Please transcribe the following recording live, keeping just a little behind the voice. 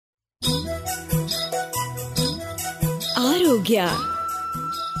ಆರೋಗ್ಯ,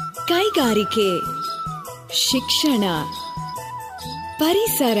 ಕೈಗಾರಿಕೆ, ಶಿಕ್ಷಣ,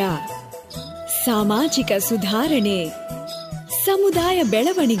 ಪರಿಸರ, ಸಾಮಾಜಿಕ ಸುಧಾರಣೆ, ಸಮುದಾಯ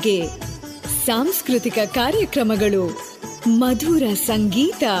ಬೆಳವಣಿಗೆ, ಸಾಂಸ್ಕೃತಿಕ ಕಾರ್ಯಕ್ರಮಗಳು, ಮಧುರ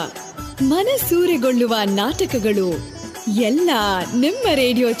ಸಂಗೀತ, ಮನಸೂರೆಗೊಳ್ಳುವ ನಾಟಕಗಳು ಎಲ್ಲ ನಿಮ್ಮ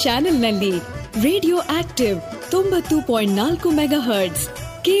ರೇಡಿಯೋ ಚಾನೆಲ್ನಲ್ಲಿ. Radio active 90.4 megahertz.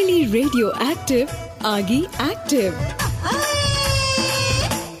 ಕೇಳಿ ರೇಡಿಯೋ ಆಕ್ಟಿವ್, ಆಗಿ ಆಕ್ಟಿವ್.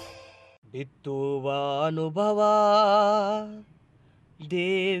 ಬಿತ್ತುವ ಅನುಭವ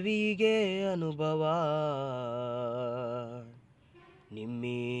ದೇವಿಗೆ ಅನುಭವ,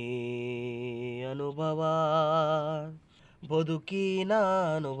 ನಿಮ್ಮಿ ಅನುಭವ ಬದುಕಿನ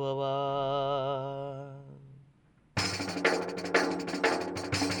ಅನುಭವ.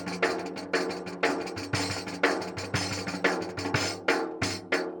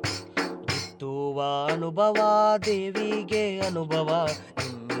 ಬಿತ್ತುವ ಅನುಭವ ದೇವಿಗೆ ಅನುಭವ,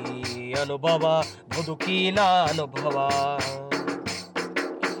 ಅನುಭವ ಬದುಕಿನ ಅನುಭವ.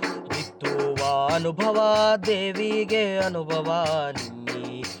 ಬಿತ್ತುವ ಅನುಭವ ದೇವಿಗೆ ಅನುಭವ, ನಿಮ್ಮಿ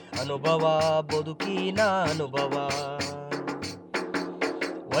ಅನುಭವ ಬದುಕಿನ ಅನುಭವ.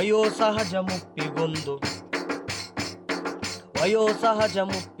 ವಯೋಸಹಜ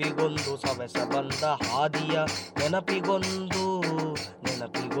ಮುಪ್ಪಿಗೊಂದು ಸವೆಸ ಬಂದ ಹಾದಿಯ ನೆನಪಿಗೊಂದು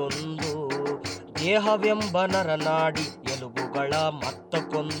ದೇಹವೆಂಬ ನರನಾಡಿ ಎಲುಬುಗಳ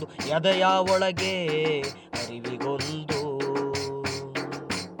ಮತ್ತಕ್ಕೊಂದು ಎದೆಯ ಒಳಗೆ ಅರಿವಿಗೊಂದು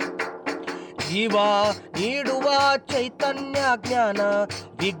ಜೀವ ನೀಡುವ ಚೈತನ್ಯ ಜ್ಞಾನ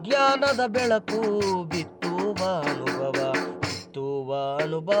ವಿಜ್ಞಾನದ ಬೆಳಕು. ಬಿತ್ತುವ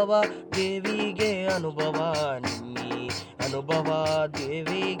ಅನುಭವ ದೇವಿಗೆ ಅನುಭವ, ನಿಮ್ಮಿ ಅನುಭವ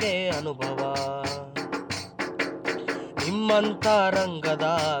ದೇವಿಗೆ ಅನುಭವ. ನಿಮ್ಮಂತ ರಂಗದ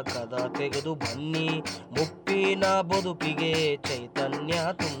ಕದ ತೆಗೆದು ಬನ್ನಿ, ಮುಪ್ಪಿನ ಬದುಕಿಗೆ ಚೈತನ್ಯ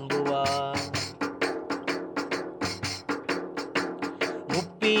ತುಂಬುವ.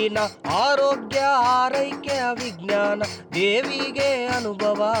 ಮುಪ್ಪಿನ ಆರೋಗ್ಯ ಆರೈಕೆ ವಿಜ್ಞಾನ ದೇವಿಗೆ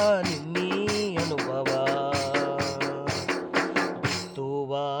ಅನುಭವ, ನಿಮ್ಮಿ ಅನುಭವ.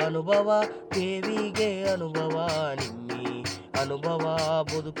 ಬಿತ್ತುವ ಅನುಭವ ದೇವಿಗೆ ಅನುಭವ, ನಿಮ್ಮಿ ಅನುಭವ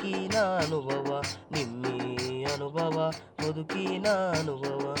ಬದುಕಿನ ಅನುಭವ, ನಿಮ್ಮಿ ಅನುಭವ ಬದುಕಿನ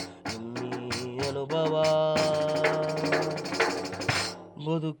ಅನುಭವ, ನಿಮ್ಮಿ ಅನುಭವ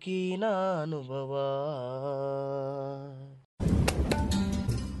ಬದುಕಿನ ಅನುಭವ.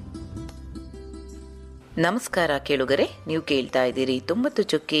 ನಮಸ್ಕಾರ ಕೇಳುಗರೆ, ನೀವು ಕೇಳ್ತಾ ಇದ್ದೀರಿ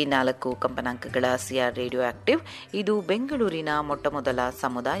 90.4 ಕಂಪನಾಂಕಗಳ ಸಿಆರ್ ರೇಡಿಯೋ ಆಕ್ಟಿವ್. ಇದು ಬೆಂಗಳೂರಿನ ಮೊಟ್ಟಮೊದಲ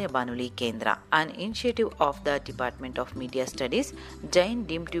ಸಮುದಾಯ ಬಾನುಲಿ ಕೇಂದ್ರ, ಅನ್ initiative of the department of media studies, Jain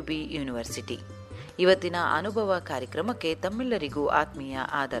deemed to B university. ಇವತ್ತಿನ ಅನುಭವ ಕಾರ್ಯಕ್ರಮಕ್ಕೆ ತಮ್ಮೆಲ್ಲರಿಗೂ ಆತ್ಮೀಯ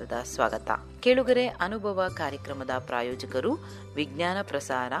ಆಧಾರದ ಸ್ವಾಗತ. ಕೇಳುಗರೆ, ಅನುಭವ ಕಾರ್ಯಕ್ರಮದ ಪ್ರಾಯೋಜಕರು ವಿಜ್ಞಾನ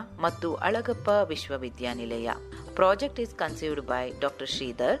ಪ್ರಸಾರ ಮತ್ತು ಅಳಗಪ್ಪ ವಿಶ್ವವಿದ್ಯಾನಿಲಯ. Project is conceived by doctor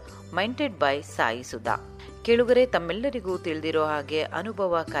Sridhar, ಮೈಂಟೆಡ್ by Sai Sudha. ಕೇಳುಗರೆ, ತಮ್ಮೆಲ್ಲರಿಗೂ ತಿಳಿದಿರೋ ಹಾಗೆ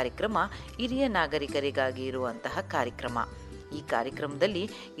ಅನುಭವ ಕಾರ್ಯಕ್ರಮ ಹಿರಿಯ ನಾಗರಿಕರಿಗಾಗಿ ಇರುವಂತಹ ಕಾರ್ಯಕ್ರಮ. ಈ ಕಾರ್ಯಕ್ರಮದಲ್ಲಿ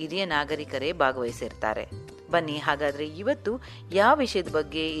ಹಿರಿಯ ನಾಗರಿಕರೇ ಭಾಗವಹಿಸಿರ್ತಾರೆ. ಬನ್ನಿ ಹಾಗಾದ್ರೆ ಇವತ್ತು ಯಾವ ವಿಷಯದ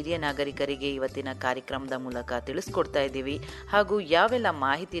ಬಗ್ಗೆ ಹಿರಿಯ ನಾಗರಿಕರಿಗೆ ಇವತ್ತಿನ ಕಾರ್ಯಕ್ರಮದ ಮೂಲಕ ತಿಳಿಸ್ಕೊಡ್ತಾ ಇದ್ದೀವಿ, ಹಾಗೂ ಯಾವೆಲ್ಲ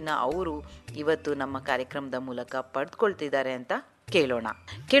ಮಾಹಿತಿನ ಅವರು ಇವತ್ತು ನಮ್ಮ ಕಾರ್ಯಕ್ರಮದ ಮೂಲಕ ಪಡೆದುಕೊಳ್ತಿದ್ದಾರೆ ಅಂತ ಕೇಳೋಣ.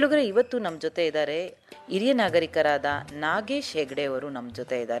 ಕೇಳುಗರೆ, ಇವತ್ತು ನಮ್ಮ ಜೊತೆ ಇದ್ದಾರೆ ಹಿರಿಯ ನಾಗರಿಕರಾದ ನಾಗೇಶ್ ಹೆಗ್ಡೆ ಅವರು ನಮ್ಮ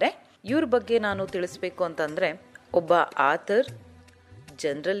ಜೊತೆ ಇದ್ದಾರೆ. ಇವ್ರ ಬಗ್ಗೆ ನಾನು ತಿಳಿಸ್ಬೇಕು ಅಂತಂದ್ರೆ, ಒಬ್ಬ author,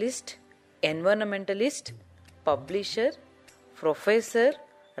 journalist, environmentalist, publisher, professor,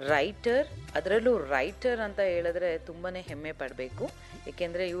 writer. ಅದರಲ್ಲೂ ರೈಟರ್ ಅಂತ ಹೇಳಿದ್ರೆ ತುಂಬಾನೇ ಹೆಮ್ಮೆ ಪಡಬೇಕು,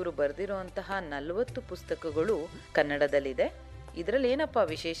 ಏಕೆಂದರೆ ಇವರು ಬರೆದಿರುವಂತಹ 40 ಪುಸ್ತಕಗಳು ಕನ್ನಡದಲ್ಲಿದೆ. ಇದರಲ್ಲಿ ಏನಪ್ಪ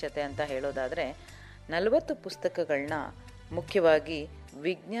ವಿಶೇಷತೆ ಅಂತ ಹೇಳೋದಾದರೆ, 40 ಪುಸ್ತಕಗಳನ್ನ ಮುಖ್ಯವಾಗಿ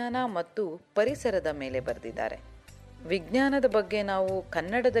ವಿಜ್ಞಾನ ಮತ್ತು ಪರಿಸರದ ಮೇಲೆ ಬರೆದಿದ್ದಾರೆ. ವಿಜ್ಞಾನದ ಬಗ್ಗೆ ನಾವು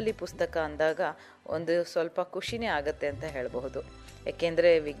ಕನ್ನಡದಲ್ಲಿ ಪುಸ್ತಕ ಅಂದಾಗ ಒಂದು ಸ್ವಲ್ಪ ಖುಷಿನೇ ಆಗುತ್ತೆ ಅಂತ ಹೇಳಬಹುದು.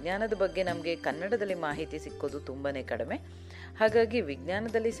 ಏಕೆಂದರೆ ವಿಜ್ಞಾನದ ಬಗ್ಗೆ ನಮಗೆ ಕನ್ನಡದಲ್ಲಿ ಮಾಹಿತಿ ಸಿಕ್ಕೋದು ತುಂಬಾ ಕಡಿಮೆ. ಹಾಗಾಗಿ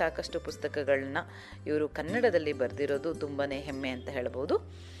ವಿಜ್ಞಾನದಲ್ಲಿ ಸಾಕಷ್ಟು ಪುಸ್ತಕಗಳನ್ನ ಇವರು ಕನ್ನಡದಲ್ಲಿ ಬರೆದಿರೋದು ತುಂಬಾ ಹೆಮ್ಮೆ ಅಂತ ಹೇಳ್ಬೋದು.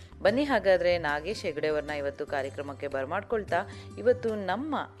 ಬನ್ನಿ ಹಾಗಾದರೆ ನಾಗೇಶ್ ಹೆಗ್ಡೆಯವ್ರನ್ನ ಇವತ್ತು ಕಾರ್ಯಕ್ರಮಕ್ಕೆ ಬರಮಾಡ್ಕೊಳ್ತಾ, ಇವತ್ತು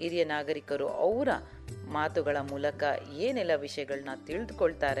ನಮ್ಮ ಹಿರಿಯ ನಾಗರಿಕರು ಅವರ ಮಾತುಗಳ ಮೂಲಕ ಏನೆಲ್ಲ ವಿಷಯಗಳನ್ನ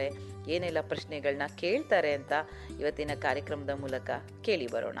ತಿಳಿದುಕೊಳ್ತಾರೆ, ಏನೆಲ್ಲ ಪ್ರಶ್ನೆಗಳನ್ನ ಕೇಳ್ತಾರೆ ಅಂತ ಇವತ್ತಿನ ಕಾರ್ಯಕ್ರಮದ ಮೂಲಕ ಕೇಳಿ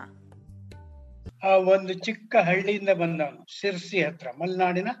ಬರೋಣ. ಒಂದು ಚಿಕ್ಕ ಹಳ್ಳಿಯಿಂದ ಬಂದವನು, ಸಿರ್ಸಿ ಹತ್ರ,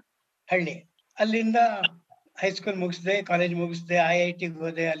 ಮಲೆನಾಡಿನ ಹಳ್ಳಿ. ಅಲ್ಲಿಂದ ಹೈಸ್ಕೂಲ್ ಮುಗಿಸಿದೆ, ಕಾಲೇಜ್ ಮುಗಿಸಿದೆ, IIT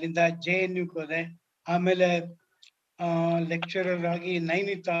ಹೋದೆ, ಅಲ್ಲಿಂದ JNU ಹೋದೆ, ಆಮೇಲೆ ಲೆಕ್ಚರರ್ ಆಗಿ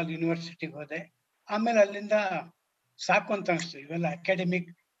ನೈನಿತಾಲ್ ಯೂನಿವರ್ಸಿಟಿಗೆ ಹೋದೆ. ಆಮೇಲೆ ಅಲ್ಲಿಂದ ಸಾಕು ಅಂತ ಅನಿಸ್ತು, ಇವೆಲ್ಲ ಅಕಾಡೆಮಿಕ್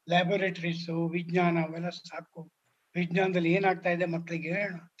ಲ್ಯಾಬೊರೇಟರೀಸು, ವಿಜ್ಞಾನ ಅವೆಲ್ಲ ಸಾಕು, ವಿಜ್ಞಾನದಲ್ಲಿ ಏನಾಗ್ತಾ ಇದೆ ಮಕ್ಕಳಿಗೆ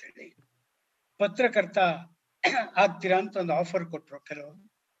ಹೇಳೋಣ ಅಂತೇಳಿ ಪತ್ರಕರ್ತ ಆಗ್ತೀರಾ ಅಂತ ಒಂದು ಆಫರ್ ಕೊಟ್ರು ಕೆಲವರು.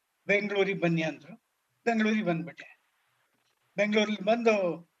 ಬೆಂಗಳೂರಿಗೆ ಬನ್ನಿ ಅಂದ್ರು, ಬೆಂಗಳೂರಿಗೆ ಬಂದ್ಬಿಟ್ಟೆ. ಬೆಂಗಳೂರಲ್ಲಿ ಬಂದು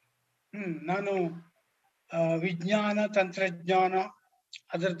ನಾನು ವಿಜ್ಞಾನ ತಂತ್ರಜ್ಞಾನ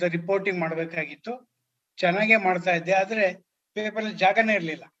ಅದರದ್ದು ರಿಪೋರ್ಟಿಂಗ್ ಮಾಡ್ಬೇಕಾಗಿತ್ತು. ಚೆನ್ನಾಗೇ ಮಾಡ್ತಾ ಇದ್ದೆ, ಆದ್ರೆ ಪೇಪರ್ ಜಾಗನೇ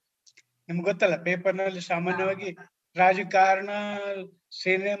ಇರ್ಲಿಲ್ಲ. ನಿಮ್ಗೆ ಗೊತ್ತಲ್ಲ, ಪೇಪರ್ನಲ್ಲಿ ಸಾಮಾನ್ಯವಾಗಿ ರಾಜಕಾರಣ,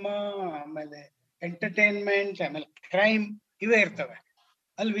 ಸಿನಿಮಾ, ಆಮೇಲೆ ಎಂಟರ್ಟೈನ್ಮೆಂಟ್, ಆಮೇಲೆ ಕ್ರೈಮ್ ಇವೇ ಇರ್ತವೆ.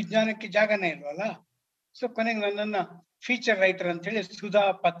 ಅಲ್ಲಿ ವಿಜ್ಞಾನಕ್ಕೆ ಜಾಗನೇ ಇಲ್ವಲ್ಲ. ಸೊ ಕೊನೆಗೆ ನನ್ನನ್ನ ಫೀಚರ್ ರೈಟರ್ ಅಂತ ಹೇಳಿ ಸುಧಾ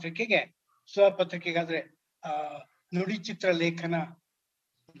ಪತ್ರಿಕೆಗಾದ್ರೆ ನುಡಿ ಚಿತ್ರ ಲೇಖನ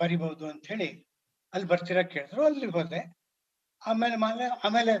ಬರಿಬಹುದು ಅಂತ ಹೇಳಿ ಅಲ್ಲಿ ಬರ್ತೀರಾ ಕೇಳಿದ್ರು, ಅಲ್ಲಿ ಹೋದೆ.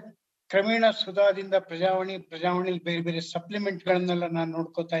 ಆಮೇಲೆ ಕ್ರಮೇಣ ಸುಧಾದಿಂದ ಪ್ರಜಾವಾಣಿ ಬೇರೆ ಬೇರೆ ಸಪ್ಲಿಮೆಂಟ್ ಗಳನ್ನೆಲ್ಲ ನಾನು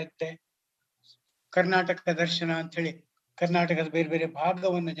ನೋಡ್ಕೋತಾ ಇದ್ದೆ. ಕರ್ನಾಟಕ ದರ್ಶನ ಅಂತ ಹೇಳಿ ಕರ್ನಾಟಕದ ಬೇರೆ ಬೇರೆ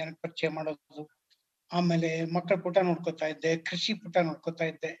ಭಾಗವನ್ನು ಜನಕ್ಕೆ ಪರಿಚಯ ಮಾಡೋದು. ಆಮೇಲೆ ಮಕ್ಕಳ ಪುಟ ನೋಡ್ಕೋತಾ ಇದ್ದೆ, ಕೃಷಿ ಪುಟ ನೋಡ್ಕೋತಾ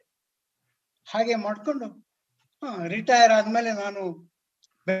ಇದ್ದೆ. ಹಾಗೆ ಮಾಡ್ಕೊಂಡು ರಿಟೈರ್ ಆದ್ಮೇಲೆ ನಾನು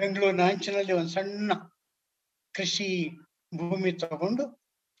ಬೆಂಗಳೂರಿನ ಅಂಚಿನಲ್ಲಿ ಒಂದು ಸಣ್ಣ ಕೃಷಿ ಭೂಮಿ ತಗೊಂಡು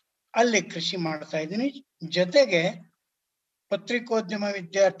ಅಲ್ಲಿ ಕೃಷಿ ಮಾಡ್ತಾ ಇದ್ದೀನಿ. ಜೊತೆಗೆ ಪತ್ರಿಕೋದ್ಯಮ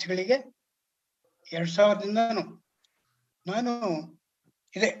ವಿದ್ಯಾರ್ಥಿಗಳಿಗೆ 2000ದಿಂದನೂ ನಾನು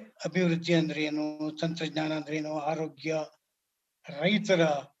ಇದೆ ಅಭಿವೃದ್ಧಿ ಅಂದ್ರೆ ಏನು, ತಂತ್ರಜ್ಞಾನ ಅಂದ್ರೆ ಏನು, ಆರೋಗ್ಯ, ರೈತರ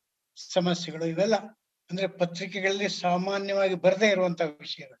ಸಮಸ್ಯೆಗಳು, ಇವೆಲ್ಲ ಅಂದ್ರೆ ಪತ್ರಿಕೆಗಳಲ್ಲಿ ಸಾಮಾನ್ಯವಾಗಿ ಬರದೇ ಇರುವಂತ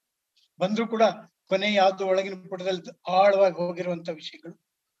ವಿಷಯಗಳು ಬಂದ್ರು ಕೂಡ ಕೊನೆ ಯಾವ್ದು ಒಳಗಿನ ಪುಟದಲ್ಲಿ ಆಳವಾಗಿ ಹೋಗಿರುವಂತ ವಿಷಯಗಳು,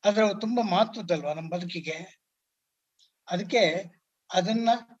 ಆದ್ರೆ ಅವು ತುಂಬಾ ಮಹತ್ವದಲ್ವಾ ನಮ್ಮ ಬದುಕಿಗೆ. ಅದಕ್ಕೆ ಅದನ್ನ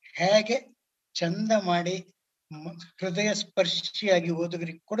ಹೇಗೆ ಚಂದ ಮಾಡಿ ಹೃದಯ ಸ್ಪರ್ಶಿಯಾಗಿ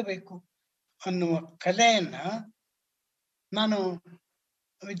ಓದುಗರಿಗೆ ಕೊಡಬೇಕು ಅನ್ನುವ ಕಲೆಯನ್ನ ನಾನು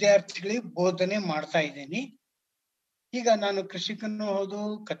ವಿದ್ಯಾರ್ಥಿಗಳಿಗೆ ಬೋಧನೆ ಮಾಡ್ತಾ ಇದ್ದೀನಿ. ಈಗ ನಾನು ಕೃಷಿಕನೂ ಹೌದು,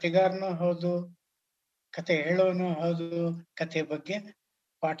 ಕತೆಗಾರನೂ ಹೌದು, ಕತೆ ಹೇಳೋನು ಹೌದು, ಕತೆ ಬಗ್ಗೆ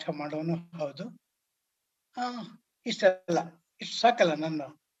ಪಾಠ ಮಾಡೋನು ಹೌದು. ಇಷ್ಟಲ್ಲ, ಇಷ್ಟು ಸಾಕಲ್ಲ ನನ್ನ.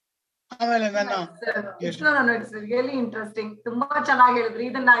 ಆಮೇಲೆ ನನ್ನ ರಿಯಲಿ ಇಂಟ್ರೆಸ್ಟಿಂಗ್, ತುಂಬಾ ಚೆನ್ನಾಗಿ ಹೇಳಿದ್ರಿ.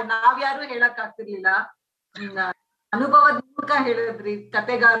 ಇದನ್ನ ನಾವ್ಯಾರು ಹೇಳಕ್ ಆಗ್ತಿರ್ಲಿಲ್ಲ, ಅನುಭವದ ಮೂಲಕ ಹೇಳಿದ್ರಿ.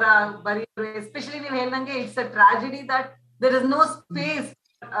 ಕತೆಗಾರ ಬರೆಯೋರು, ಎಸ್ಪೆಷಲಿ ನೀವು ಹೇಳ್ದಂಗೆ it's a tragedy that there is no space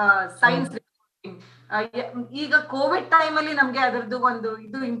science. ಈಗ ಕೋವಿಡ್ ಟೈಮ್ ಅಲ್ಲಿ ನಮ್ಗೆ ಅದರದ್ದು ಒಂದು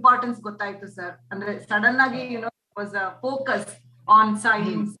ಇದು ಇಂಪಾರ್ಟೆನ್ಸ್ ಗೊತ್ತಾಯ್ತು ಸರ್. ಅಂದ್ರೆ ಸಡನ್ ಆಗಿ was focus on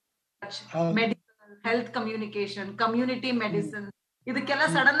science, medical, health communication, community medicine, ಇದಕ್ಕೆಲ್ಲ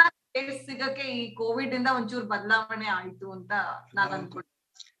ಸಡನ್ ಆಗಿ ಸ್ಪೇಸ್ ಸಿಗಕ್ಕೆ ಈ ಕೋವಿಡ್ ಇಂದ ಒಂಚೂರು ಬದಲಾವಣೆ ಆಯ್ತು ಅಂತ ನಾನು ಅನ್ಕೊಂಡೆ.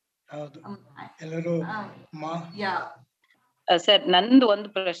 ಸರ್, ನಂದು ಒಂದು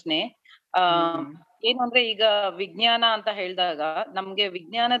ಪ್ರಶ್ನೆ ಏನು ಅಂದ್ರೆ, ಈಗ ವಿಜ್ಞಾನ ಅಂತ ಹೇಳಿದಾಗ ನಮ್ಗೆ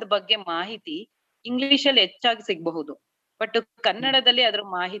ವಿಜ್ಞಾನದ ಬಗ್ಗೆ ಮಾಹಿತಿ ಇಂಗ್ಲಿಷ್ ಅಲ್ಲಿ ಹೆಚ್ಚಾಗಿ ಸಿಗಬಹುದು, ಬಟ್ ಕನ್ನಡದಲ್ಲಿ ಅದ್ರ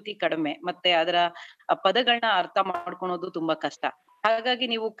ಮಾಹಿತಿ ಕಡಿಮೆ, ಮತ್ತೆ ಅದರ ಪದಗಳನ್ನ ಅರ್ಥ ಮಾಡ್ಕೊಳೋದು ತುಂಬಾ ಕಷ್ಟ. ಹಾಗಾಗಿ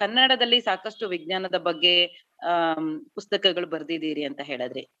ನೀವು ಕನ್ನಡದಲ್ಲಿ ಸಾಕಷ್ಟು ವಿಜ್ಞಾನದ ಬಗ್ಗೆ ಪುಸ್ತಕಗಳು ಬರ್ದಿದ್ದೀರಿ ಅಂತ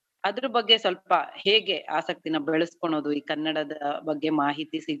ಹೇಳಿದ್ರಿ. ಅದ್ರ ಬಗ್ಗೆ ಸ್ವಲ್ಪ ಹೇಗೆ ಆಸಕ್ತಿನ ಬೆಳೆಸ್ಕೊಳೋದು, ಈ ಕನ್ನಡದ ಬಗ್ಗೆ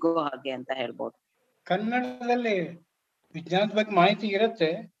ಮಾಹಿತಿ ಸಿಗೋ ಹಾಗೆ ಅಂತ ಹೇಳ್ಬೋದು? ಕನ್ನಡದಲ್ಲಿ ವಿಜ್ಞಾನದ ಬಗ್ಗೆ ಮಾಹಿತಿ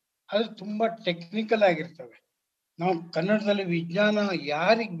ಇರುತ್ತೆ, ಅದು ತುಂಬಾ ಟೆಕ್ನಿಕಲ್ ಆಗಿರ್ತವೆ. ನಾವು ಕನ್ನಡದಲ್ಲಿ ವಿಜ್ಞಾನ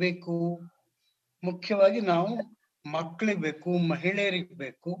ಯಾರಿಗ್ ಬೇಕು, ಮುಖ್ಯವಾಗಿ ನಾವು ಮಕ್ಕಳಿಗೆ ಬೇಕು, ಮಹಿಳೆಯರಿಗೆ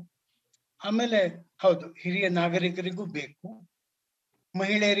ಬೇಕು, ಆಮೇಲೆ ಹೌದು ಹಿರಿಯ ನಾಗರಿಕರಿಗೂ ಬೇಕು.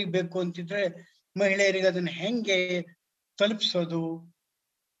 ಮಹಿಳೆಯರಿಗೆ ಬೇಕು ಅಂತಿದ್ರೆ ಮಹಿಳೆಯರಿಗೆ ಅದನ್ನ ಹೆಂಗೆ ತಲುಪಿಸೋದು,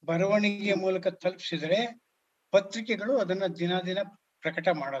 ಬರವಣಿಗೆಯ ಮೂಲಕ ತಲುಪಿಸಿದ್ರೆ ಪತ್ರಿಕೆಗಳು ಅದನ್ನ ದಿನ ಪ್ರಕಟ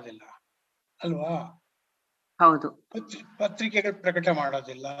ಮಾಡೋದಿಲ್ಲ ಅಲ್ವಾ? ಹೌದು, ಪತ್ರಿಕೆಗಳು ಪ್ರಕಟ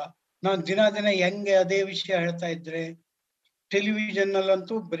ಮಾಡೋದಿಲ್ಲ. ನಾವು ದಿನ ಹೆಂಗೆ ಅದೇ ವಿಷಯ ಹೇಳ್ತಾ ಇದ್ರೆ, ಟೆಲಿವಿಷನ್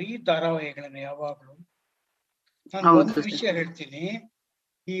ನಲ್ಲಂತೂ ಬರೀ ಧಾರಾವಾಹಿಗಳನ್ನ ಯಾವಾಗ್ಲೂ. ನಾನು ಒಂದು ವಿಷಯ ಹೇಳ್ತೀನಿ,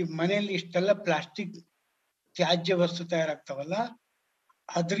 ಈ ಮನೆಯಲ್ಲಿ ಇಷ್ಟೆಲ್ಲ ಪ್ಲಾಸ್ಟಿಕ್ ತ್ಯಾಜ್ಯ ವಸ್ತು ತಯಾರಾಗ್ತಾವಲ್ಲ,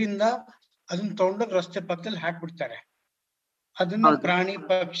 ಅದರಿಂದ ಅದನ್ನ ತಗೊಂಡೋಗಿ ರಸ್ತೆ ಪಕ್ಕದಲ್ಲಿ ಹಾಕ್ಬಿಡ್ತಾರೆ. ಅದನ್ನ ಪ್ರಾಣಿ,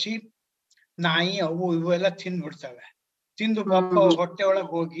 ಪಕ್ಷಿ, ನಾಯಿ ಅವು ಇವೆಲ್ಲ ತಿಂದ್ಬಿಡ್ತವೆ. ತಿಂದು ಪಾಪ ಹೊಟ್ಟೆ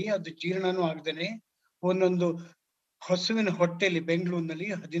ಒಳಗೆ ಹೋಗಿ ಅದು ಜೀರ್ಣನೂ ಆಗದೇನೆ ಒಂದೊಂದು ಹಸುವಿನ ಹೊಟ್ಟೆಯಲ್ಲಿ ಬೆಂಗಳೂರಿನಲ್ಲಿ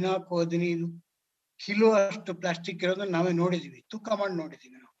 14-15 ಕಿಲೋ ಅಷ್ಟು ಪ್ಲಾಸ್ಟಿಕ್ ಇರೋದನ್ನ ನಾವೇ ನೋಡಿದೀವಿ, ತೂಕ ಮಾಡಿ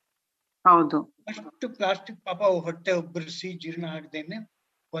ನೋಡಿದೀವಿ ನಾವು. ಹೌದು, ಅಷ್ಟು ಪ್ಲಾಸ್ಟಿಕ್ ಪಾಪ ಹೊಟ್ಟೆ ಉಬ್ಬರಿಸಿ ಜೀರ್ಣ ಆಗದೇನೆ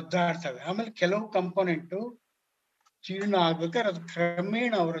ಒದ್ದಾಡ್ತವೆ. ಆಮೇಲೆ ಕೆಲವು ಕಂಪೋನೆಂಟು ಜೀರ್ಣ ಆಗ್ಬೇಕಾದ್ರೆ ಅದು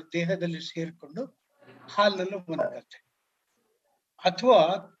ಕ್ರಮೇಣ ಅವರ ದೇಹದಲ್ಲಿ ಸೇರ್ಕೊಂಡು ಹಾಲಲ್ಲೂ ಬಂದ್ಬಿಡತ್ತೆ. ಅಥವಾ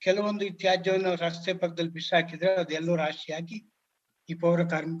ಕೆಲವೊಂದು ತ್ಯಾಜ್ಯವನ್ನು ರಸ್ತೆ ಪಕ್ಕದಲ್ಲಿ ಬಿಸಾಕಿದ್ರೆ ಅದೆಲ್ಲೋ ರಾಶಿಯಾಗಿ ಈ ಪೌರ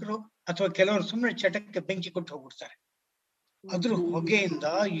ಕಾರ್ಮಿಕರು ಅಥವಾ ಕೆಲವರು ಸುಮ್ಮನೆ ಚಟಕ್ಕೆ ಬೆಂಕಿ ಕೊಟ್ಟು ಹೋಗ್ಬಿಡ್ತಾರೆ. ಅದ್ರ ಹೊಗೆಯಿಂದ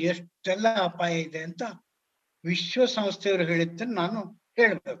ಎಷ್ಟೆಲ್ಲ ಅಪಾಯ ಇದೆ ಅಂತ ವಿಶ್ವಸಂಸ್ಥೆಯವರು ಹೇಳಿದ್ದನ್ನು ನಾನು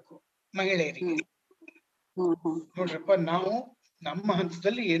ಹೇಳ್ಬೇಕು ಮಹಿಳೆಯರಿಗೆ. ನೋಡ್ರಪ್ಪ, ನಾವು ನಮ್ಮ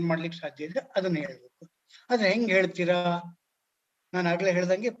ಹಂತದಲ್ಲಿ ಏನ್ ಮಾಡ್ಲಿಕ್ಕೆ ಸಾಧ್ಯ ಇದೆ ಅದನ್ನ ಹೇಳ್ಬೇಕು. ಅದ್ ಹೆಂಗ್ ಹೇಳ್ತೀರಾ? ನಾನು ಆಗ್ಲೇ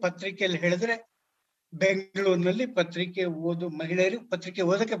ಹೇಳ್ದಂಗೆ ಪತ್ರಿಕೆಯಲ್ಲಿ ಹೇಳಿದ್ರೆ ಬೆಂಗಳೂರಿನಲ್ಲಿ ಪತ್ರಿಕೆ ಮಹಿಳೆಯರು ಪತ್ರಿಕೆ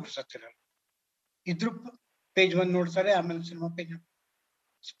ಓದಕ್ಕೆ ಪುರ್ಸತ್ತಿರಲ್ಲ. ಇದ್ರು ಪೇಜ್ 1 ನೋಡ್ತಾರೆ, ಆಮೇಲೆ ಸಿನಿಮಾ ಪೇಜ್,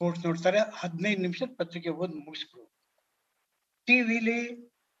 ಸ್ಪೋರ್ಟ್ಸ್ ನೋಡ್ತಾರೆ, 15 ನಿಮಿಷ ಪತ್ರಿಕೆ ಓದ್ ಮುಗಿಸ್ಬಿಡು. ಟಿವಿಲಿ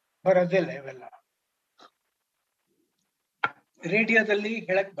ಬರೋದಿಲ್ಲ ಇವೆಲ್ಲ, ರೇಡಿಯೋದಲ್ಲಿ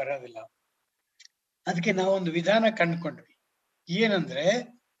ಹೇಳಕ್ ಬರೋದಿಲ್ಲ. ಅದಕ್ಕೆ ನಾವೊಂದು ವಿಧಾನ ಕಂಡುಕೊಂಡ್ವಿ. ಏನಂದ್ರೆ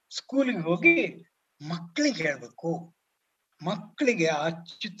ಸ್ಕೂಲಿಗೆ ಹೋಗಿ ಮಕ್ಕಳಿಗೆ ಹೇಳ್ಬೇಕು. ಮಕ್ಕಳಿಗೆ ಆ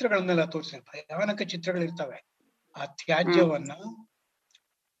ಚಿತ್ರಗಳನ್ನೆಲ್ಲ ತೋರಿಸಿರ್ತಾರೆ, ಭಯಾನಕ ಚಿತ್ರಗಳಿರ್ತವೆ. ಆ ತ್ಯಾಜ್ಯವನ್ನ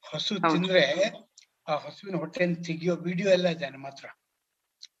ಹಸು ತಿಂದ್ರೆ ಆ ಹಸುವಿನ ಹೊಟ್ಟೆಯನ್ನು ತೆಗಿಯೋ ವಿಡಿಯೋ ಎಲ್ಲ ಇದೆ ನಮ್ಮ ಹತ್ರ.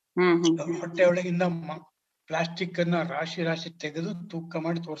 ಹೊಟ್ಟೆ ಒಳಗಿಂದ ಪ್ಲಾಸ್ಟಿಕ್ ಅನ್ನ ರಾಶಿ ರಾಶಿ ತೆಗೆದು ತೂಕ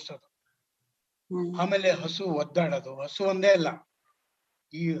ಮಾಡಿ ತೋರ್ಸೋದು. ಆಮೇಲೆ ಹಸು ಒದ್ದಾಡೋದು. ಹಸು ಒಂದೇ ಅಲ್ಲ,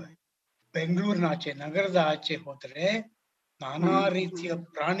 ಈ ಬೆಂಗಳೂರಿನ ಆಚೆ, ನಗರದ ಆಚೆ ಹೋದ್ರೆ ನಾನಾ ರೀತಿಯ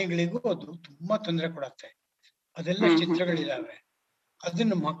ಪ್ರಾಣಿಗಳಿಗೂ ಅದು ತುಂಬಾ ತೊಂದರೆ ಕೊಡತ್ತೆ. ಅದೆಲ್ಲ ಚಿತ್ರಗಳಿದಾವೆ.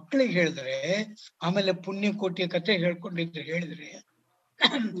 ಅದನ್ನ ಮಕ್ಕಳಿಗೆ ಹೇಳಿದ್ರೆ, ಆಮೇಲೆ ಪುಣ್ಯಕೋಟಿಯ ಕತೆ ಹೇಳಿದ್ರೆ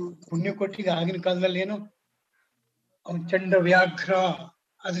ಪುಣ್ಯಕೋಟಿಗೆ ಆಗಿನ ಕಾಲದಲ್ಲಿ ಏನು ಅವನ್ ಚಂಡ ವ್ಯಾಘ್ರ,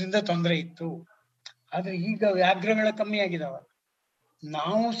 ಅದರಿಂದ ತೊಂದರೆ ಇತ್ತು. ಆದ್ರೆ ಈಗ ವ್ಯಾಘ್ರಗಳ ಕಮ್ಮಿ ಆಗಿದಾವ.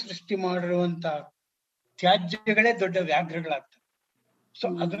 ನಾವು ಸೃಷ್ಟಿ ಮಾಡಿರುವಂತ ತ್ಯಾಜ್ಯಗಳೇ ದೊಡ್ಡ ವ್ಯಾಘ್ರಗಳಾಗ್ತವೆ. ಸೊ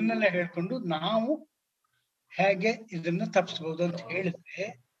ಅದನ್ನೆಲ್ಲ ಹೇಳ್ಕೊಂಡು ನಾವು ಹೇಗೆ ಇದನ್ನ ತಪ್ಪಿಸ್ಬೋದು ಅಂತ ಹೇಳಿದ್ರೆ,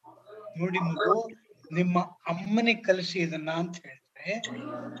 ನೋಡಿ ಮಗು, ನಿಮ್ಮ ಅಮ್ಮನಿಗೆ ಕಲಿಸಿ ಇದನ್ನ ಅಂತ ಹೇಳಿದ್ರೆ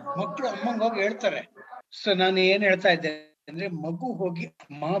ಮಕ್ಕಳು ಅಮ್ಮಂಗ್ ಹೋಗಿ ಹೇಳ್ತಾರೆ. ಸೊ ನಾನು ಏನ್ ಹೇಳ್ತಾ ಇದ್ದೆ ಅಂದ್ರೆ, ಮಗು ಹೋಗಿ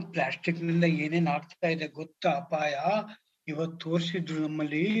ಅಮ್ಮ ಪ್ಲಾಸ್ಟಿಕ್ ನಿಂದ ಏನೇನ್ ಆಗ್ತಾ ಇದೆ ಗೊತ್ತಾ, ಅಪಾಯ ಇವತ್ತು ತೋರಿಸಿದ್ರು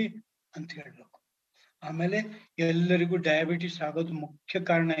ನಮ್ಮಲ್ಲಿ ಅಂತ ಹೇಳ್ಬೇಕು. ಆಮೇಲೆ ಎಲ್ಲರಿಗೂ ಡಯಾಬಿಟಿಸ್ ಆಗೋದು ಮುಖ್ಯ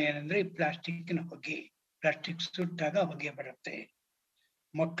ಕಾರಣ ಏನಂದ್ರೆ ಈ ಪ್ಲಾಸ್ಟಿಕ್ನ ಹೊಗೆ. ಪ್ಲಾಸ್ಟಿಕ್ ಸುಟ್ಟಾಗ ಹೊಗೆ ಬರುತ್ತೆ.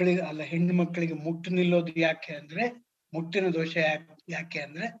 ಮಕ್ಕಳಿಗೆ ಅಲ್ಲ, ಹೆಣ್ಣು ಮಕ್ಕಳಿಗೆ ಮುಟ್ಟು ನಿಲ್ಲೋದು ಯಾಕೆ ಅಂದ್ರೆ, ಮುಟ್ಟಿನ ದೋಷ ಯಾಕೆ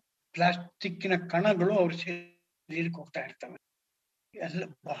ಅಂದ್ರೆ ಪ್ಲಾಸ್ಟಿಕ್ನ ಕಣಗಳು ಅವ್ರ ಶರೀರಕ್ಕೆ ಹೋಗ್ತಾ ಇರ್ತವೆ. ಎಲ್ಲ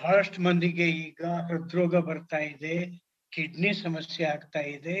ಬಹಳಷ್ಟು ಮಂದಿಗೆ ಈಗ ಹೃದ್ರೋಗ ಬರ್ತಾ ಇದೆ, ಕಿಡ್ನಿ ಸಮಸ್ಯೆ ಆಗ್ತಾ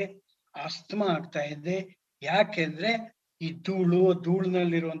ಇದೆ, ಆಸ್ತಮಾ ಆಗ್ತಾ ಇದೆ. ಯಾಕೆಂದ್ರೆ ಈ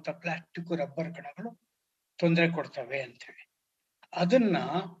ಧೂಳಿನಲ್ಲಿರುವಂತ ಪ್ಲಾಸ್ಟಿಕ್, ರಬ್ಬರ್ ಕಣಗಳು ತೊಂದರೆ ಕೊಡ್ತವೆ ಅಂತೇಳಿ. ಅದನ್ನ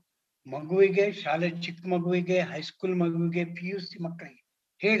ಮಗುವಿಗೆ, ಚಿಕ್ಕ ಮಗುವಿಗೆ, ಹೈಸ್ಕೂಲ್ ಮಗುವಿಗೆ, PUC ಮಕ್ಕಳಿಗೆ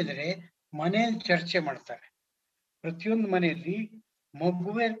ಹೇಳಿದ್ರೆ ಮನೆಯಲ್ಲಿ ಚರ್ಚೆ ಮಾಡ್ತಾರೆ. ಪ್ರತಿಯೊಂದು ಮನೆಯಲ್ಲಿ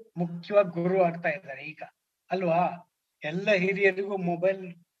ಮಗುವೇ ಮುಖ್ಯವಾಗಿ ಗುರು ಆಗ್ತಾ ಇದ್ದಾರೆ ಈಗ, ಅಲ್ವಾ? ಎಲ್ಲ ಹಿರಿಯರಿಗೂ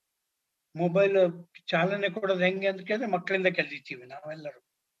ಮೊಬೈಲ್ ಚಾಲನೆ ಕೊಡೋದು ಹೆಂಗೆ ಅಂತ ಕೇಳಿದ್ರೆ ಮಕ್ಕಳಿಂದ ಕಲಿತೀವಿ ನಾವೆಲ್ಲರೂ.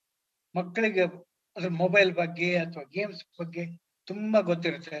 ಮಕ್ಕಳಿಗೆ ಅದ್ರ ಮೊಬೈಲ್ ಬಗ್ಗೆ ಅಥವಾ ಗೇಮ್ಸ್ ಬಗ್ಗೆ ತುಂಬಾ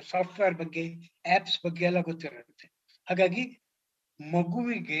ಗೊತ್ತಿರುತ್ತೆ, ಸಾಫ್ಟ್ವೇರ್ ಬಗ್ಗೆ, ಆಪ್ಸ್ ಬಗ್ಗೆ ಎಲ್ಲ ಗೊತ್ತಿರುತ್ತೆ. ಹಾಗಾಗಿ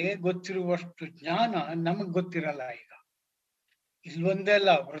ಮಗುವಿಗೆ ಗೊತ್ತಿರುವಷ್ಟು ಜ್ಞಾನ ನಮಗ್ ಗೊತ್ತಿರಲ್ಲ ಈಗ. ಇಲ್ಲೊಂದೇ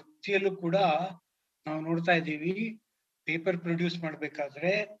ಅಲ್ಲ, ವೃತ್ತಿಯಲ್ಲೂ ಕೂಡ ನಾವು ನೋಡ್ತಾ ಇದ್ದೀವಿ. ಪೇಪರ್ ಪ್ರೊಡ್ಯೂಸ್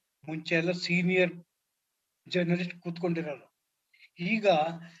ಮಾಡ್ಬೇಕಾದ್ರೆ ಮುಂಚೆ ಎಲ್ಲ ಸೀನಿಯರ್ ಜರ್ನಲಿಸ್ಟ್ ಕೂತ್ಕೊಂಡಿರೋರು. ಈಗ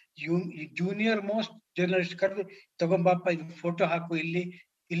ಜೂನಿಯರ್ ಮೋಸ್ಟ್ ಜರ್ನಲಿಸ್ಟ್ ಕರೆದು, ತಗೊಂಬಾಪ ಇದು ಫೋಟೋ ಹಾಕು, ಇಲ್ಲಿ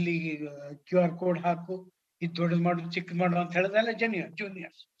QR ಕೋಡ್ ಹಾಕು, ಇದು ದೊಡ್ಡದು ಮಾಡು, ಚಿಕ್ಕದು ಮಾಡು ಅಂತ ಹೇಳಿದ್ರಲ್ಲ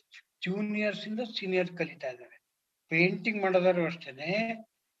ಜೂನಿಯರ್ಸ್ ಇಂದ ಸೀನಿಯರ್ ಕಲಿತಾ ಇದ್ದಾರೆ. ಪೇಂಟಿಂಗ್ ಮಾಡೋದಾದ್ರು ಅಷ್ಟೇನೆ.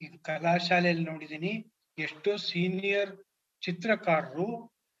 ಈಗ ಕಲಾಶಾಲೆಯಲ್ಲಿ ನೋಡಿದೀನಿ, ಎಷ್ಟೋ ಸೀನಿಯರ್ ಚಿತ್ರಕಾರರು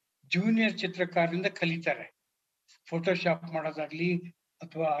ಜೂನಿಯರ್ ಚಿತ್ರಕಾರರಿಂದ ಕಲಿತಾರೆ. ಫೋಟೋಶಾಪ್ ಮಾಡೋದಾಗ್ಲಿ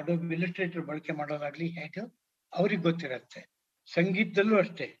ಅಥವಾ ಅಡೋಬ್ ಇಲಸ್ಟ್ರೇಟರ್ ಬಳಕೆ ಮಾಡೋದಾಗ್ಲಿ ಹೇಗೆ ಅವ್ರಿಗೆ ಗೊತ್ತಿರತ್ತೆ. ಸಂಗೀತದಲ್ಲೂ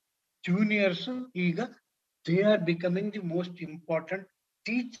ಅಷ್ಟೇ, ಜೂನಿಯರ್ಸ್ ಈಗ they are becoming the most important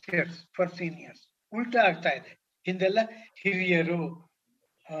teachers for seniors. ಉಲ್ಟಾ ಆಗ್ತಾ ಇದೆ. ಹಿಂದೆಲ್ಲ ಹಿರಿಯರು,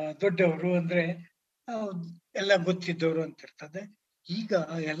 ದೊಡ್ಡವರು ಅಂದ್ರೆ ಎಲ್ಲ ಗೊತ್ತಿದ್ದವರು ಅಂತ ಇರ್ತದೆ. ಈಗ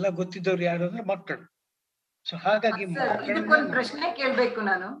ಎಲ್ಲ ಗೊತ್ತಿದ್ದವ್ರು ಯಾರು ಅಂದ್ರೆ ಮಕ್ಕಳು. ಸೊ ಹಾಗಾಗಿ ಇದಕ್ಕೊಂದು ಪ್ರಶ್ನೆ ಕೇಳ್ಬೇಕು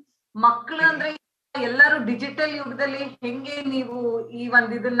ನಾನು. ಮಕ್ಕಳು ಅಂದ್ರೆ ಎಲ್ಲರೂ ಡಿಜಿಟಲ್ ಯುಗದಲ್ಲಿ ಹೆಂಗೆ ನೀವು ಈ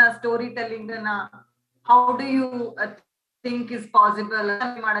ಒಂದು ಇದನ್ನ ಸ್ಟೋರಿ ಟೆಲ್ಲಿಂಗ್ ಅನ್ನ how do you think is possible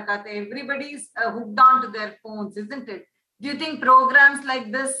ಮಾಡಕತ್ತೆ? everybody is hooked on to their phones, isn't it? Do you think programs like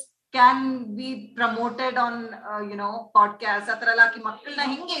this can be promoted on podcasts ಅತ್ರಲ್ಲ ಮಕ್ಕಳನ್ನ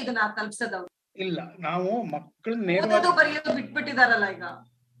ಹೆಂಗೆ ಇದನ್ನ ತಲುಪಿಸೋದು? ಇಲ್ಲ, ನಾವು ಬರೆಯೋದು ಬಿಟ್ಬಿಟ್ಟಿದಾರಲ್ಲ ಈಗ.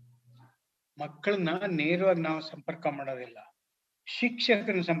 ಮಕ್ಕಳನ್ನ ನೇರವಾಗಿ ನಾವು ಸಂಪರ್ಕ ಮಾಡೋದಿಲ್ಲ,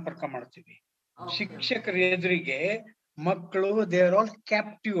 ಶಿಕ್ಷಕರನ್ನ ಸಂಪರ್ಕ ಮಾಡ್ತೀವಿ. ಶಿಕ್ಷಕರ ಎದುರಿಗೆ ಮಕ್ಕಳು they are all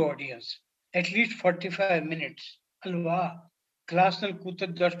captive audience, at least 45 minutes ಅಲ್ವಾ? ಕ್ಲಾಸ್ ನಲ್ಲಿ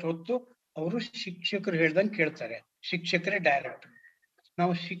ಕೂತದ್ದಷ್ಟು ಹೊತ್ತು ಅವರು ಶಿಕ್ಷಕರು ಹೇಳ್ದಂಗೆ ಕೇಳ್ತಾರೆ. ಶಿಕ್ಷಕರೇ ಡೈರೆಕ್ಟರ್.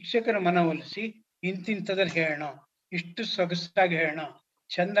 ನಾವು ಶಿಕ್ಷಕರ ಮನವೊಲಿಸಿ ಇಂತಿಂತದ್ರ ಹೇಳೋಣ, ಇಷ್ಟು ಸೊಗಸಾಗಿ ಹೇಳೋಣ,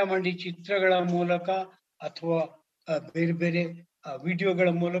 ಚಂದ ಮಾಡಿ ಚಿತ್ರಗಳ ಮೂಲಕ ಅಥವಾ ಬೇರೆ ಬೇರೆ ವಿಡಿಯೋಗಳ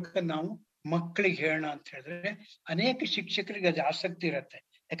ಮೂಲಕ ನಾವು ಮಕ್ಕಳಿಗೆ ಹೇಳೋಣ ಅಂತ ಹೇಳಿದ್ರೆ ಅನೇಕ ಶಿಕ್ಷಕರಿಗೆ ಅದು ಆಸಕ್ತಿ ಇರತ್ತೆ.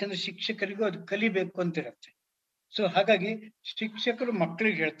 ಯಾಕಂದ್ರೆ ಶಿಕ್ಷಕರಿಗೂ ಅದು ಕಲಿಬೇಕು ಅಂತಿರತ್ತೆ. ಸೊ ಹಾಗಾಗಿ ಶಿಕ್ಷಕರು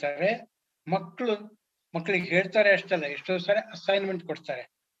ಮಕ್ಕಳಿಗೆ ಹೇಳ್ತಾರೆ, ಮಕ್ಕಳಿಗೆ ಹೇಳ್ತಾರೆ ಅಷ್ಟಲ್ಲ, ಎಷ್ಟೋ ಸಾರಿ ಅಸೈನ್ಮೆಂಟ್ ಕೊಡ್ತಾರೆ,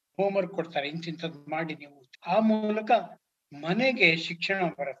 ಹೋಮ್ವರ್ಕ್ ಕೊಡ್ತಾರೆ, ಇಂತಿಂಥದ್ದು ಮಾಡಿ ನೀವು. ಆ ಮೂಲಕ ಮನೆಗೆ ಶಿಕ್ಷಣ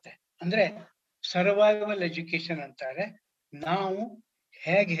ಬರುತ್ತೆ. ಅಂದ್ರೆ ಸರ್ವೈವಲ್ ಎಜುಕೇಶನ್ ಅಂತಾರೆ. ನಾವು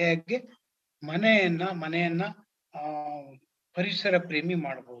ಹೇಗೆ ಮನೆಯನ್ನ ಆ ಪರಿಸರ ಪ್ರೇಮಿ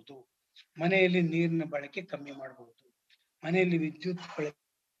ಮಾಡಬಹುದು, ಮನೆಯಲ್ಲಿ ನೀರಿನ ಬಳಕೆ ಕಮ್ಮಿ ಮಾಡಬಹುದು, ಮನೆಯಲ್ಲಿ ವಿದ್ಯುತ್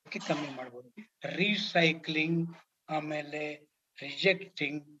ಬಳಕೆ ಕಮ್ಮಿ ಮಾಡಬಹುದು, ರೀಸೈಕ್ಲಿಂಗ್, ಆಮೇಲೆ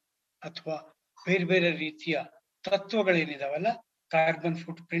ರಿಜೆಕ್ಟಿಂಗ್ ಅಥವಾ ಬೇರೆ ಬೇರೆ ರೀತಿಯ ತತ್ವಗಳೇನಿದಾವಲ್ಲ, ಕಾರ್ಬನ್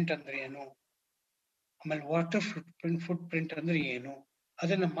ಫುಟ್ ಪ್ರಿಂಟ್ ಅಂದ್ರೆ ಏನು, ಆಮೇಲೆ ವಾಟರ್ ಫುಟ್ ಪ್ರಿಂಟ್ ಅಂದ್ರೆ ಏನು,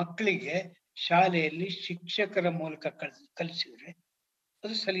 ಅದನ್ನ ಮಕ್ಕಳಿಗೆ ಶಾಲೆಯಲ್ಲಿ ಶಿಕ್ಷಕರ ಮೂಲಕ ಕಲಿಸಿದ್ರೆ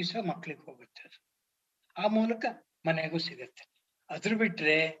ಅದು ಸಲೀಸ ಮಕ್ಕಳಿಗೆ ಹೋಗುತ್ತೆ. ಆ ಮೂಲಕ ಮನೆಗೂ ಸಿಗತ್ತೆ. ಅದ್ರ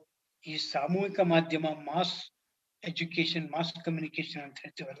ಬಿಟ್ರೆ ಈ ಸಾಮೂಹಿಕ ಮಾಧ್ಯಮ, ಮಾಸ್ ಎಜುಕೇಶನ್, ಮಾಸ್ ಕಮ್ಯುನಿಕೇಶನ್ ಅಂತ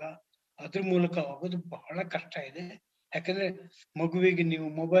ಹೇಳ್ತೀವಲ್ಲ, ಅದ್ರ ಮೂಲಕ ಹೋಗೋದು ಬಹಳ ಕಷ್ಟ ಇದೆ. ಯಾಕಂದ್ರೆ ಮಗುವಿಗೆ ನೀವು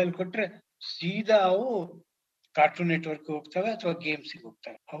ಮೊಬೈಲ್ ಕೊಟ್ರೆ ಸೀದಾ ಅವು ಕಾರ್ಟೂನ್ ನೆಟ್ವರ್ಕ್ ಹೋಗ್ತವೆ ಅಥವಾ ಗೇಮ್ಸ್ಗೆ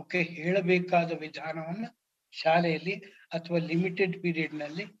ಹೋಗ್ತವೆ. ಅವಕ್ಕೆ ಹೇಳಬೇಕಾದ ವಿಧಾನವನ್ನ ಶಾಲೆಯಲ್ಲಿ ಅಥವಾ ಲಿಮಿಟೆಡ್ ಪೀರಿಯಡ್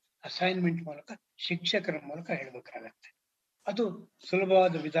ನಲ್ಲಿ ಅಸೈನ್ಮೆಂಟ್ ಮೂಲಕ ಶಿಕ್ಷಕರ ಮೂಲಕ ಹೇಳ್ಬೇಕಾಗತ್ತೆ. ಅದು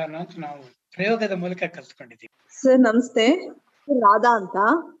ಸುಲಭವಾದ ವಿಧಾನ ಅಂತ ನಾವು ಪ್ರಯೋಗದ ಮೂಲಕ ಕಲ್ತ್ಕೊಂಡಿದ್ದೀವಿ. ಸರ್ ನಮಸ್ತೆ, ರಾಧಾ ಅಂತ.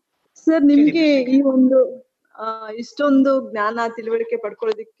 ಸರ್ ನಿಮ್ಗೆ ಈ ಒಂದು ಇಷ್ಟೊಂದು ಜ್ಞಾನ ತಿಳುವಳಿಕೆ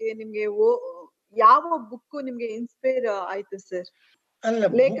ಪಡ್ಕೊಳ್ಳೋದಿಕ್ಕೆ ನಿಮ್ಗೆ ಯಾವ ಬುಕ್ ನಿಮ್ಗೆ ಇನ್ಸ್ಪೈರ್ ಆಯ್ತು ಸರ್? ಅಲ್ಲ,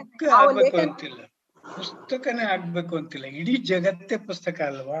 ಬುಕ್ ಆಗ್ಬೇಕು ಅಂತಿಲ್ಲ, ಪುಸ್ತಕನೇ ಆಗ್ಬೇಕು ಅಂತಿಲ್ಲ. ಇಡೀ ಜಗತ್ತೇ ಪುಸ್ತಕ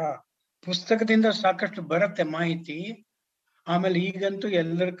ಅಲ್ವಾ. ಪುಸ್ತಕದಿಂದ ಸಾಕಷ್ಟು ಬರುತ್ತೆ ಮಾಹಿತಿ. ಆಮೇಲೆ ಈಗಂತೂ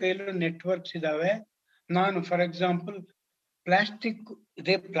ಎಲ್ಲರ ಕೈಯಲ್ಲೂ ನೆಟ್ವರ್ಕ್ಸ್ ಇದಾವೆ. ನಾನು ಫಾರ್ ಎಕ್ಸಾಂಪಲ್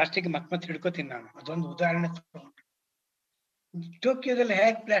ಪ್ಲಾಸ್ಟಿಕ್ ಮತ್ತೆ ಹಿಡ್ಕೋತೀನಿ ನಾನು. ಅದೊಂದು ಉದಾಹರಣೆ ತಗೊಂಡ್ರೆ, ಟೋಕಿಯೋದಲ್ಲಿ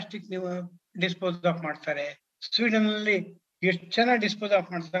ಹೇಗೆ ಪ್ಲಾಸ್ಟಿಕ್ ನೀವು ಡಿಸ್ಪೋಸ್ ಆಫ್ ಮಾಡ್ತಾರೆ, ಸ್ವೀಡನ್ ಅಲ್ಲಿ ಎಷ್ಟು ಚೆನ್ನಾಗಿ ಡಿಸ್ಪೋಸ್ ಆಫ್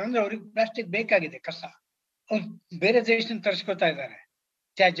ಮಾಡ್ತಾರೆ ಅಂದ್ರೆ ಅವ್ರಿಗೆ ಪ್ಲಾಸ್ಟಿಕ್ ಬೇಕಾಗಿದೆ, ಕಸ. ಅವ್ರು ಬೇರೆ ದೇಶದಿಂದ ತರಿಸ್ಕೊತಾ ಇದ್ದಾರೆ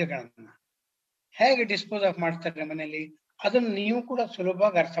ತ್ಯಾಜ್ಯಗಳನ್ನ. ಹೇಗೆ ಡಿಸ್ಪೋಸ್ ಆಫ್ ಮಾಡ್ತಾರೆ ಮನೆಯಲ್ಲಿ, ಅದನ್ನ ನೀವು ಕೂಡ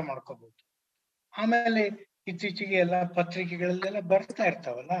ಸುಲಭವಾಗಿ ಅರ್ಥ ಮಾಡ್ಕೋಬಹುದು. ಆಮೇಲೆ ಇತ್ತೀಚೆಗೆ ಎಲ್ಲ ಪತ್ರಿಕೆಗಳಲ್ಲೆಲ್ಲ ಬರ್ತಾ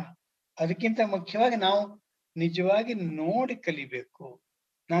ಇರ್ತಾವಲ್ಲ, ಅದಕ್ಕಿಂತ ಮುಖ್ಯವಾಗಿ ನಾವು ನಿಜವಾಗಿ ನೋಡಿ ಕಲಿಬೇಕು.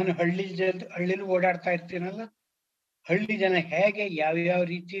 ನಾನು ಹಳ್ಳಿಲಿ ಓಡಾಡ್ತಾ ಇರ್ತೀನಲ್ಲ, ಹಳ್ಳಿ ಜನ ಹೇಗೆ ಯಾವ್ಯಾವ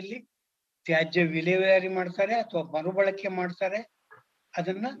ರೀತಿಯಲ್ಲಿ ತ್ಯಾಜ್ಯ ವಿಲೇವಾರಿ ಮಾಡ್ತಾರೆ ಅಥವಾ ಮರುಬಳಕೆ ಮಾಡ್ತಾರೆ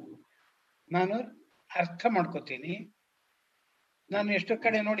ಅದನ್ನ ನಾನು ಅರ್ಥ ಮಾಡ್ಕೋತೀನಿ. ನಾನು ಎಷ್ಟೋ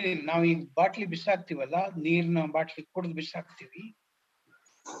ಕಡೆ ನೋಡಿದೀನಿ. ನಾವು ಈಗ ಬಾಟ್ಲಿ ಬಿಸಾಕ್ತಿವಲ್ಲ, ನೀರಿನ ಬಾಟ್ಲಿ ಕುಡಿದು ಬಿಸಾಕ್ತಿವಿ,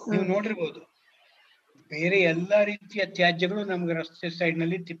 ನೀವು ನೋಡಿರ್ಬೋದು. ಬೇರೆ ಎಲ್ಲಾ ರೀತಿಯ ತ್ಯಾಜ್ಯಗಳು ನಮ್ಗೆ ರಸ್ತೆ ಸೈಡ್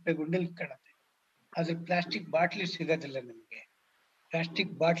ನಲ್ಲಿ ತಿಪ್ಪೆಗುಂಡಲ್ಲಿ ಕಾಣುತ್ತೆ. ಆದ್ರೆ ಪ್ಲಾಸ್ಟಿಕ್ ಬಾಟ್ಲಿ ಸಿಗೋದಿಲ್ಲ ನಮ್ಗೆ.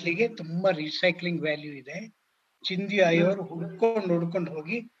 ಪ್ಲಾಸ್ಟಿಕ್ ಬಾಟ್ಲಿಗೆ ತುಂಬಾ ರೀಸೈಕ್ಲಿಂಗ್ ವ್ಯಾಲ್ಯೂ ಇದೆ. ಚಿಂದಿ ಆಯೋರು ಹುಡ್ಕೊಂಡು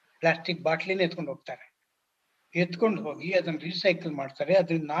ಹೋಗಿ ಪ್ಲಾಸ್ಟಿಕ್ ಬಾಟ್ಲಿನ ಎತ್ಕೊಂಡು ಹೋಗಿ ಅದನ್ನ ರೀಸೈಕಲ್ ಮಾಡ್ತಾರೆ.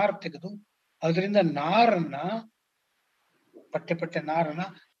 ಅದ್ರಿಂದ ನಾರು ತೆಗೆದು ಅದರಿಂದ ನಾರನ್ನ ಪಟ್ಟೆ ನಾರನ್ನ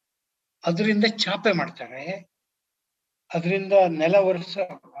ಅದರಿಂದ ಚಾಪೆ ಮಾಡ್ತಾರೆ. ಅದರಿಂದ ನೆಲ ಒರೆಸ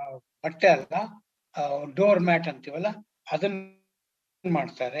ಬಟ್ಟೆ ಅಲ್ಲ, ಡೋರ್ ಮ್ಯಾಟ್ ಅಂತೀವಲ್ಲ ಅದನ್ನ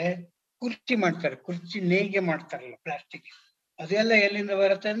ಮಾಡ್ತಾರೆ. ಕುರ್ಚಿ ಮಾಡ್ತಾರೆ, ಕುರ್ಚಿ ನೇಯ್ಗೆ ಮಾಡ್ತಾರಲ್ಲ ಪ್ಲಾಸ್ಟಿಕ್, ಅದೆಲ್ಲ ಎಲ್ಲಿಂದ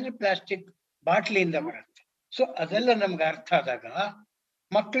ಬರುತ್ತೆ ಅಂದ್ರೆ ಪ್ಲಾಸ್ಟಿಕ್ ಬಾಟ್ಲಿಯಿಂದ ಬರುತ್ತೆ. ಸೊ ಅದೆಲ್ಲ ನಮ್ಗೆ ಅರ್ಥ ಆದಾಗ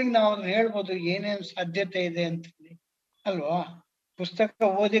ಮಕ್ಳಿಗೆ ನಾವು ಅದನ್ನ ಹೇಳ್ಬೋದು ಏನೇನ್ ಸಾಧ್ಯತೆ ಇದೆ ಅಂತ ಅಲ್ವಾ. ಪುಸ್ತಕ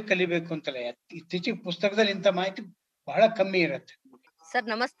ಓದಿ ಕಲಿಬೇಕು ಅಂತಲ್ಲ, ಇತ್ತೀಚೆಗೆ ಪುಸ್ತಕದಲ್ಲಿ ಇಂಥ ಮಾಹಿತಿ ಬಹಳ ಕಮ್ಮಿ ಇರುತ್ತೆ. ಸರ್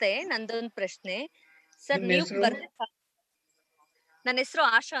ನಮಸ್ತೆ, ನಂದೊಂದು ಪ್ರಶ್ನೆ ಸರ್. ನನ್ನ ಹೆಸರು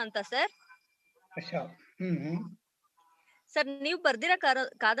ಆಶಾ ಅಂತ ಸರ್. ಸರ್, ನೀವು ಬರ್ದಿರೋ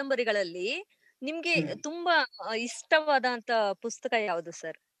ಕಾದಂಬರಿಗಳಲ್ಲಿ ನಿಮ್ಗೆ ತುಂಬಾ ಇಷ್ಟವಾದಂತ ಪುಸ್ತಕ ಯಾವುದು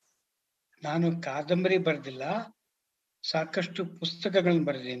ಸರ್? ನಾನು ಕಾದಂಬರಿ ಬರ್ದಿಲ್ಲ, ಸಾಕಷ್ಟು ಪುಸ್ತಕಗಳನ್ನ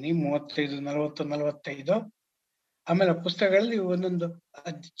ಬರೆದೀನಿ, 35, 40, 45. ಆಮೇಲೆ ಪುಸ್ತಕಗಳಲ್ಲಿ ಒಂದೊಂದು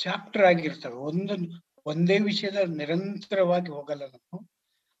ಚಾಪ್ಟರ್ ಆಗಿರ್ತವೆ. ಒಂದೇ ವಿಷಯದ ನಿರಂತರವಾಗಿ ಹೋಗಲ್ಲ ನಾನು.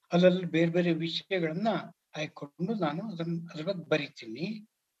 ಅದ್ರಲ್ಲಿ ಬೇರೆ ಬೇರೆ ವಿಷಯಗಳನ್ನ ಆಯ್ಕೊಂಡು ನಾನು ಅದ್ರ ಬಗ್ಗೆ ಬರಿತೀನಿ.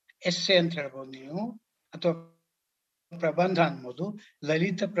 ಎಸ್ಸೆ ಅಂತ ಹೇಳ್ಬೋದು ನೀವು, ಅಥವಾ ಪ್ರಬಂಧ ಅನ್ಬೋದು,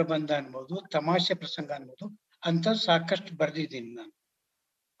 ಲಲಿತ ಪ್ರಬಂಧ ಅನ್ಬೋದು, ತಮಾಷೆ ಪ್ರಸಂಗ ಅನ್ಬೋದು, ಅಂತ ಸಾಕಷ್ಟು ಬರ್ದಿದ್ದೀನಿ ನಾನು.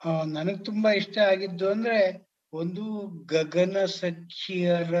 ನನಗ್ ತುಂಬಾ ಇಷ್ಟ ಆಗಿದ್ದು ಅಂದ್ರೆ ಒಂದು ಗಗನ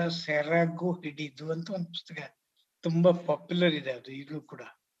ಸಖಿಯರ ಸೆರಗು ಹಿಡಿದು ಅಂತ ಒಂದು ಪುಸ್ತಕ ತುಂಬಾ ಪಾಪ್ಯುಲರ್ ಇದೆ, ಅದು ಈಗಲೂ ಕೂಡ.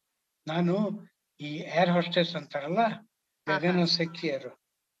 ನಾನು ಈ ಏರ್ ಹೋಸ್ಟೆಸ್ ಅಂತಾರಲ್ಲ, ಗಗನ ಸಖಿಯರು,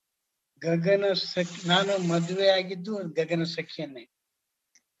 ನಾನು ಮದುವೆ ಆಗಿದ್ದು ಗಗನ ಸಖಿಯನ್ನೇ.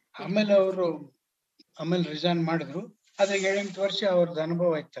 ಆಮೇಲೆ ರಿಸೈನ್ ಮಾಡಿದ್ರು. ಆದ್ರೆ 7-8 ವರ್ಷ ಅವ್ರದ್ದು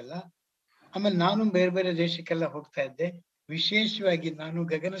ಅನುಭವ ಇತ್ತಲ್ಲ. ಆಮೇಲೆ ನಾನು ಬೇರೆ ಬೇರೆ ದೇಶಕ್ಕೆಲ್ಲ ಹೋಗ್ತಾ ಇದ್ದೆ. ವಿಶೇಷವಾಗಿ ನಾನು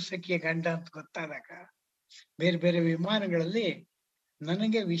ಗಗನ ಸಖಿಯ ಗಂಡ ಅಂತ ಗೊತ್ತಾದಾಗ ಬೇರೆ ಬೇರೆ ವಿಮಾನಗಳಲ್ಲಿ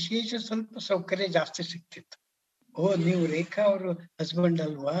ನನಗೆ ವಿಶೇಷ ಸ್ವಲ್ಪ ಸೌಕರ್ಯ ಜಾಸ್ತಿ ಸಿಕ್ತಿತ್ತು. ನೀವು ರೇಖಾ ಅವರು ಹಸ್ಬೆಂಡ್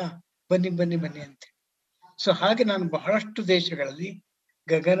ಅಲ್ವಾ, ಬನ್ನಿ ಅಂತ. ಸೊ ಹಾಗೆ ನಾನು ಬಹಳಷ್ಟು ದೇಶಗಳಲ್ಲಿ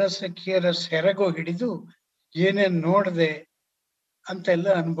ಗಗನ ಸಖಿಯರ ಸೆರಗು ಹಿಡಿದು ಏನೇನ್ ನೋಡಿದೆ ಅಂತೆಲ್ಲ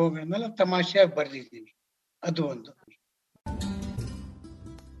ಅನುಭವಗಳನ್ನೆಲ್ಲ ತಮಾಷೆಯಾಗಿ ಬರೆದಿದ್ದೀನಿ. ಅದು ಒಂದು.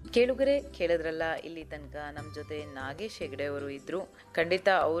 ಕೇಳುಗರೆ ಕೇಳಿದ್ರಲ್ಲ, ಇಲ್ಲಿ ತನಕ ನಮ್ಮ ಜೊತೆ ನಾಗೇಶ್ ಹೆಗಡೆ ಅವರು ಇದ್ರು. ಖಂಡಿತ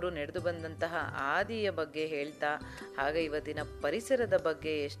ಅವರು ನಡೆದು ಬಂದಂತಹ ಆದಿಯ ಬಗ್ಗೆ ಹೇಳ್ತಾ, ಹಾಗೆ ಇವತ್ತಿನ ಪರಿಸರದ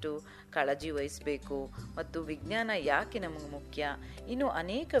ಬಗ್ಗೆ ಎಷ್ಟು ಕಾಳಜಿ ವಹಿಸಬೇಕು ಮತ್ತು ವಿಜ್ಞಾನ ಯಾಕೆ ನಮಗೆ ಮುಖ್ಯ, ಇನ್ನು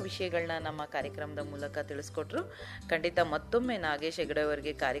ಅನೇಕ ವಿಷಯಗಳನ್ನ ನಮ್ಮ ಕಾರ್ಯಕ್ರಮದ ಮೂಲಕ ತಿಳಿಸ್ಕೊಟ್ರು. ಖಂಡಿತ ಮತ್ತೊಮ್ಮೆ ನಾಗೇಶ್ ಹೆಗಡೆ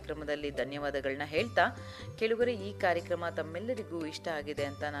ಅವರಿಗೆ ಕಾರ್ಯಕ್ರಮದಲ್ಲಿ ಧನ್ಯವಾದಗಳನ್ನ ಹೇಳ್ತಾ, ಕೇಳುಗರೆ ಈ ಕಾರ್ಯಕ್ರಮ ತಮ್ಮೆಲ್ಲರಿಗೂ ಇಷ್ಟ ಆಗಿದೆ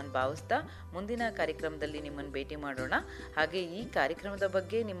ಅಂತ ನಾನು ಭಾವಿಸ್ತಾ ಮುಂದಿನ ಕಾರ್ಯಕ್ರಮದಲ್ಲಿ ನಿಮ್ಮನ್ನು ಭೇಟಿ ಮಾಡೋಣ. ಹಾಗೆ ಈ ಕಾರ್ಯಕ್ರಮದ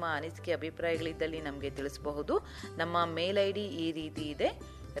ಬಗ್ಗೆ ನಿಮ್ಮ ಅನಿಸಿಕೆ ಅಭಿಪ್ರಾಯಗಳಿದ್ದಲ್ಲಿ ನಮಗೆ ತಿಳಿಸಬಹುದು. ನಮ್ಮ ಮೇಲ್ ಐ ಡಿ ಈ ರೀತಿ ಇದೆ: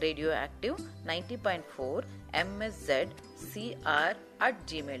 radioactive 90.4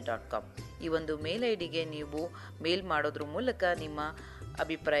 mszcr@gmail.com. ಈ ಒಂದು ಮೇಲ್ ಐ ಡಿಗೆ ನೀವು ಮೇಲ್ ಮಾಡೋದ್ರ ಮೂಲಕ ನಿಮ್ಮ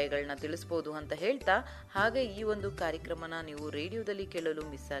ಅಭಿಪ್ರಾಯಗಳನ್ನ ತಿಳಿಸ್ಬೋದು ಅಂತ ಹೇಳ್ತಾ, ಹಾಗೆ ಈ ಒಂದು ಕಾರ್ಯಕ್ರಮನ ನೀವು ರೇಡಿಯೋದಲ್ಲಿ ಕೇಳಲು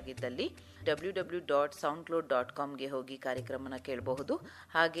ಮಿಸ್ ಆಗಿದ್ದಲ್ಲಿ www.soundcloud.comಗೆ ಹೋಗಿ ಕಾರ್ಯಕ್ರಮನ ಕೇಳಬಹುದು.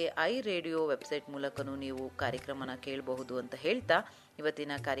 ಹಾಗೆ iRadio ವೆಬ್ಸೈಟ್ ಮೂಲಕನೂ ನೀವು ಕಾರ್ಯಕ್ರಮನ ಕೇಳಬಹುದು ಅಂತ ಹೇಳ್ತಾ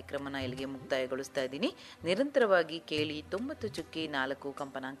ಇವತ್ತಿನ ಕಾರ್ಯಕ್ರಮನ ಇಲ್ಲಿಗೆ ಮುಕ್ತಾಯಗೊಳಿಸ್ತಾ ಇದ್ದೀನಿ. ನಿರಂತರವಾಗಿ ಕೇಳಿ 90.4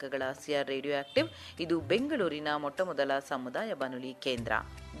 ಕಂಪನಾಂಕಗಳ CR ರೇಡಿಯೋ ಆಕ್ಟಿವ್. ಇದು ಬೆಂಗಳೂರಿನ ಮೊಟ್ಟಮೊದಲ ಸಮುದಾಯ ಬಾನುಲಿ ಕೇಂದ್ರ.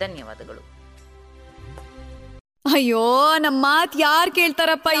 ಧನ್ಯವಾದಗಳು. ಅಯ್ಯೋ, ನಮ್ಮ ಮಾತ್ ಯಾರ್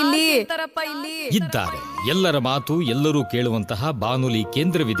ಕೇಳ್ತಾರಪ್ಪ ಇಲ್ಲಿ? ಇದ್ದಾರೆ, ಎಲ್ಲರ ಮಾತು ಎಲ್ಲರೂ ಕೇಳುವಂತಹ ಬಾನುಲಿ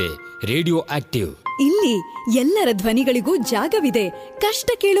ಕೇಂದ್ರವಿದೆ, ರೇಡಿಯೋ ಆಕ್ಟಿವ್. ಇಲ್ಲಿ ಎಲ್ಲರ ಧ್ವನಿಗಳಿಗೂ ಜಾಗವಿದೆ. ಕಷ್ಟ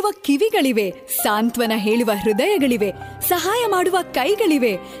ಕೇಳುವ ಕಿವಿಗಳಿವೆ, ಸಾಂತ್ವನ ಹೇಳುವ ಹೃದಯಗಳಿವೆ, ಸಹಾಯ ಮಾಡುವ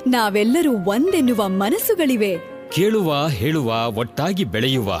ಕೈಗಳಿವೆ, ನಾವೆಲ್ಲರೂ ಒಂದೆನ್ನುವ ಮನಸ್ಸುಗಳಿವೆ. ಕೇಳುವ ಹೇಳುವ ಒಟ್ಟಾಗಿ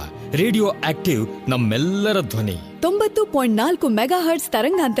ಬೆಳೆಯುವ ರೇಡಿಯೋ ಆಕ್ಟಿವ್ ನಮ್ಮೆಲ್ಲರ ಧ್ವನಿ. 90.4 ಮೆಗಾಹರ್ಟ್ಸ್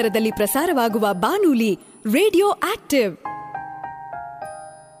ತರಂಗಾಂತರದಲ್ಲಿ ಪ್ರಸಾರವಾಗುವ ಬಾನುಲಿ ರೇಡಿಯೋ ಆಕ್ಟಿವ್.